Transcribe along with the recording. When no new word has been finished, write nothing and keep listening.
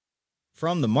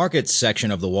From the markets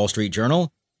section of the Wall Street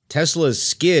Journal, Tesla's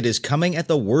skid is coming at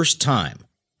the worst time,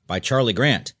 by Charley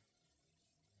Grant.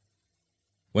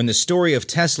 When the story of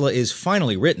Tesla is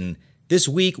finally written, this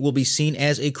week will be seen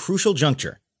as a crucial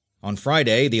juncture. On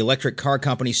Friday, the electric car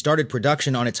company started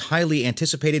production on its highly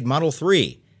anticipated Model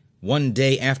 3, one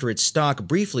day after its stock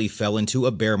briefly fell into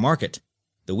a bear market.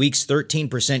 The week's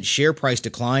 13% share price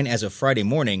decline as of Friday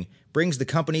morning brings the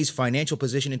company's financial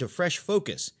position into fresh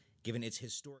focus, given its historic